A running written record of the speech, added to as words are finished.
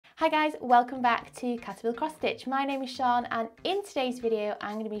Hi guys, welcome back to Caterpillar Cross Stitch. My name is Sian and in today's video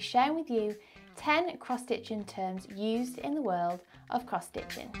I'm going to be sharing with you 10 cross stitching terms used in the world of cross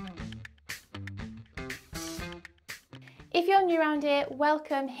stitching. If you're new around here,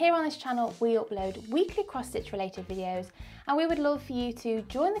 welcome. Here on this channel we upload weekly cross stitch related videos and we would love for you to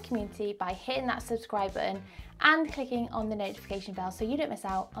join the community by hitting that subscribe button and clicking on the notification bell so you don't miss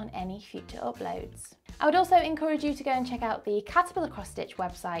out on any future uploads. I would also encourage you to go and check out the Caterpillar Cross Stitch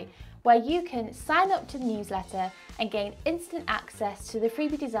website where you can sign up to the newsletter and gain instant access to the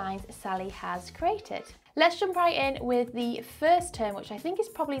freebie designs Sally has created. Let's jump right in with the first term, which I think is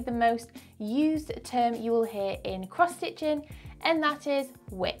probably the most used term you will hear in cross stitching, and that is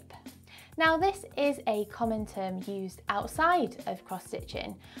whip. Now this is a common term used outside of cross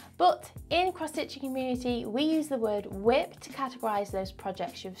stitching, but in cross stitching community we use the word whip to categorise those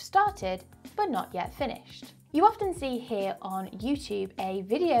projects you've started but not yet finished. You often see here on YouTube a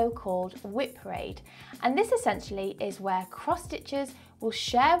video called Whip Parade, and this essentially is where cross stitchers will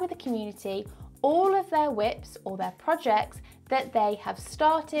share with the community all of their whips or their projects that they have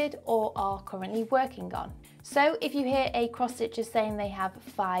started or are currently working on. So if you hear a cross stitcher saying they have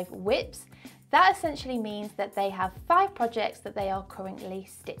 5 whips, that essentially means that they have 5 projects that they are currently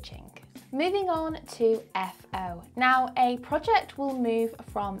stitching. Moving on to FO. Now a project will move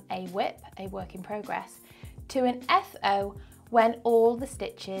from a whip, a work in progress, to an FO when all the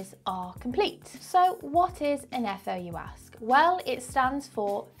stitches are complete. So what is an FO, you ask? Well, it stands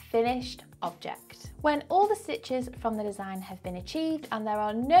for finished object. When all the stitches from the design have been achieved and there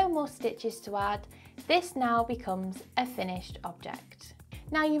are no more stitches to add, this now becomes a finished object.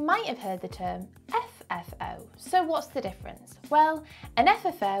 Now you might have heard the term FFO, so what's the difference? Well, an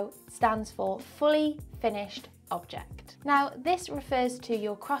FFO stands for fully finished object. Now this refers to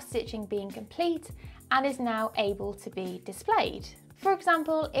your cross stitching being complete and is now able to be displayed. For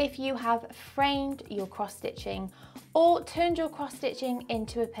example, if you have framed your cross stitching or turned your cross stitching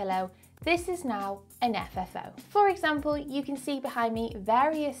into a pillow, this is now an FFO. For example, you can see behind me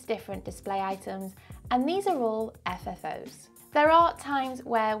various different display items, and these are all FFOs. There are times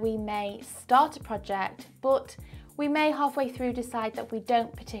where we may start a project, but we may halfway through decide that we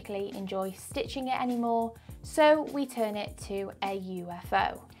don't particularly enjoy stitching it anymore, so we turn it to a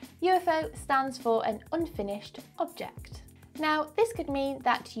UFO. UFO stands for an unfinished object. Now, this could mean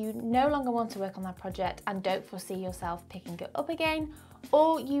that you no longer want to work on that project and don't foresee yourself picking it up again,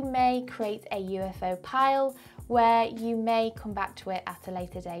 or you may create a UFO pile where you may come back to it at a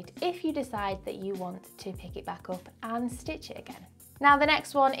later date if you decide that you want to pick it back up and stitch it again. Now, the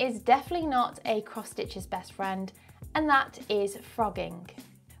next one is definitely not a cross stitcher's best friend, and that is frogging.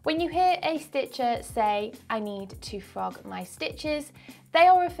 When you hear a stitcher say, "I need to frog my stitches," they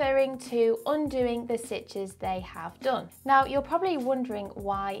are referring to undoing the stitches they have done. Now, you're probably wondering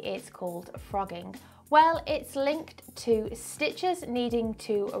why it's called frogging. Well, it's linked to stitchers needing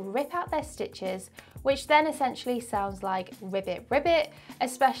to rip out their stitches, which then essentially sounds like ribbit ribbit,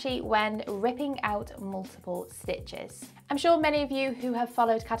 especially when ripping out multiple stitches. I'm sure many of you who have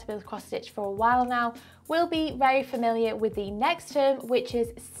followed Caterpillar Cross Stitch for a while now will be very familiar with the next term, which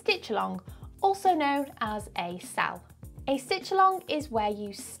is stitch along, also known as a SAL. A stitch along is where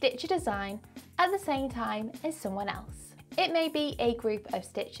you stitch a design at the same time as someone else. It may be a group of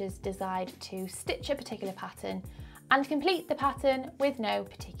stitchers designed to stitch a particular pattern and complete the pattern with no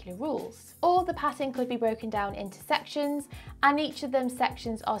particular rules. Or the pattern could be broken down into sections and each of them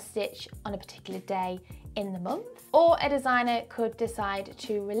sections are stitched on a particular day in the month. Or a designer could decide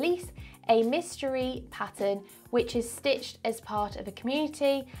to release a mystery pattern which is stitched as part of a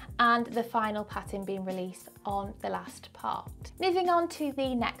community and the final pattern being released on the last part. Moving on to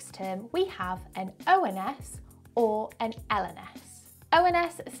the next term, we have an ONS or an LNS.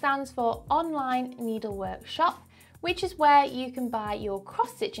 ONS stands for Online Needlework Shop, which is where you can buy your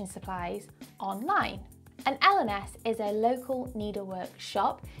cross-stitching supplies online. An LNS is a local needlework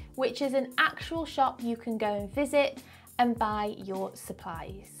shop, which is an actual shop you can go and visit and buy your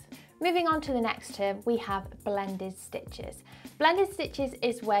supplies. Moving on to the next term, we have blended stitches. Blended stitches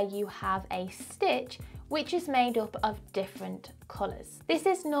is where you have a stitch which is made up of different colours. This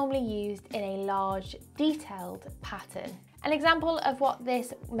is normally used in a large, detailed pattern. An example of what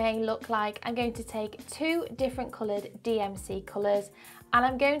this may look like, I'm going to take 2 different coloured DMC colours and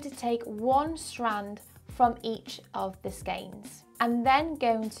I'm going to take 1 strand from each of the skeins. I'm then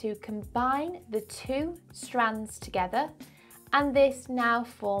going to combine the 2 strands together, and this now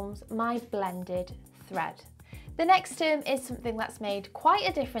forms my blended thread. The next term is something that's made quite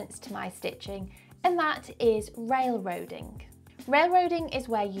a difference to my stitching, and that is railroading. Railroading is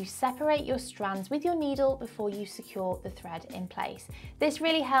where you separate your strands with your needle before you secure the thread in place. This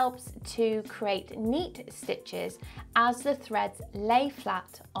really helps to create neat stitches as the threads lay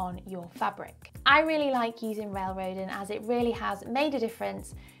flat on your fabric. I really like using railroading as it really has made a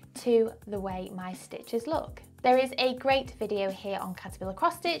difference to the way my stitches look. There is a great video here on Caterpillar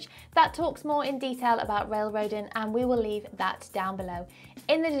Cross Stitch that talks more in detail about railroading, and we will leave that down below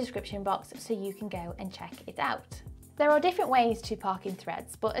in the description box so you can go and check it out. There are different ways to parking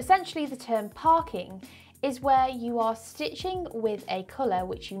threads, but essentially the term parking is where you are stitching with a colour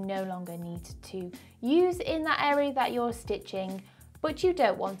which you no longer need to use in that area that you're stitching, but you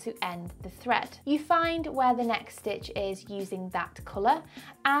don't want to end the thread. You find where the next stitch is using that colour,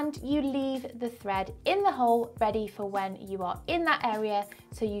 and you leave the thread in the hole ready for when you are in that area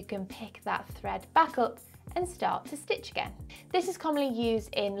so you can pick that thread back up and start to stitch again. This is commonly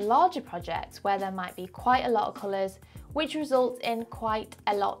used in larger projects where there might be quite a lot of colours, which results in quite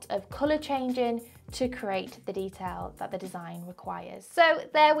a lot of colour changing to create the detail that the design requires. So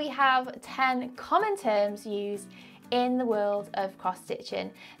there we have 10 common terms used in the world of cross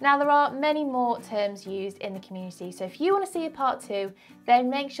stitching. Now there are many more terms used in the community, so if you want to see a part 2, then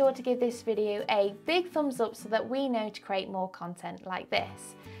make sure to give this video a big thumbs up so that we know to create more content like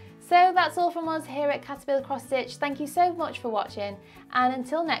this. So that's all from us here at Caterpillar Cross Stitch. Thank you so much for watching, and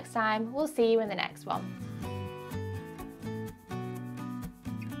until next time, we'll see you in the next one.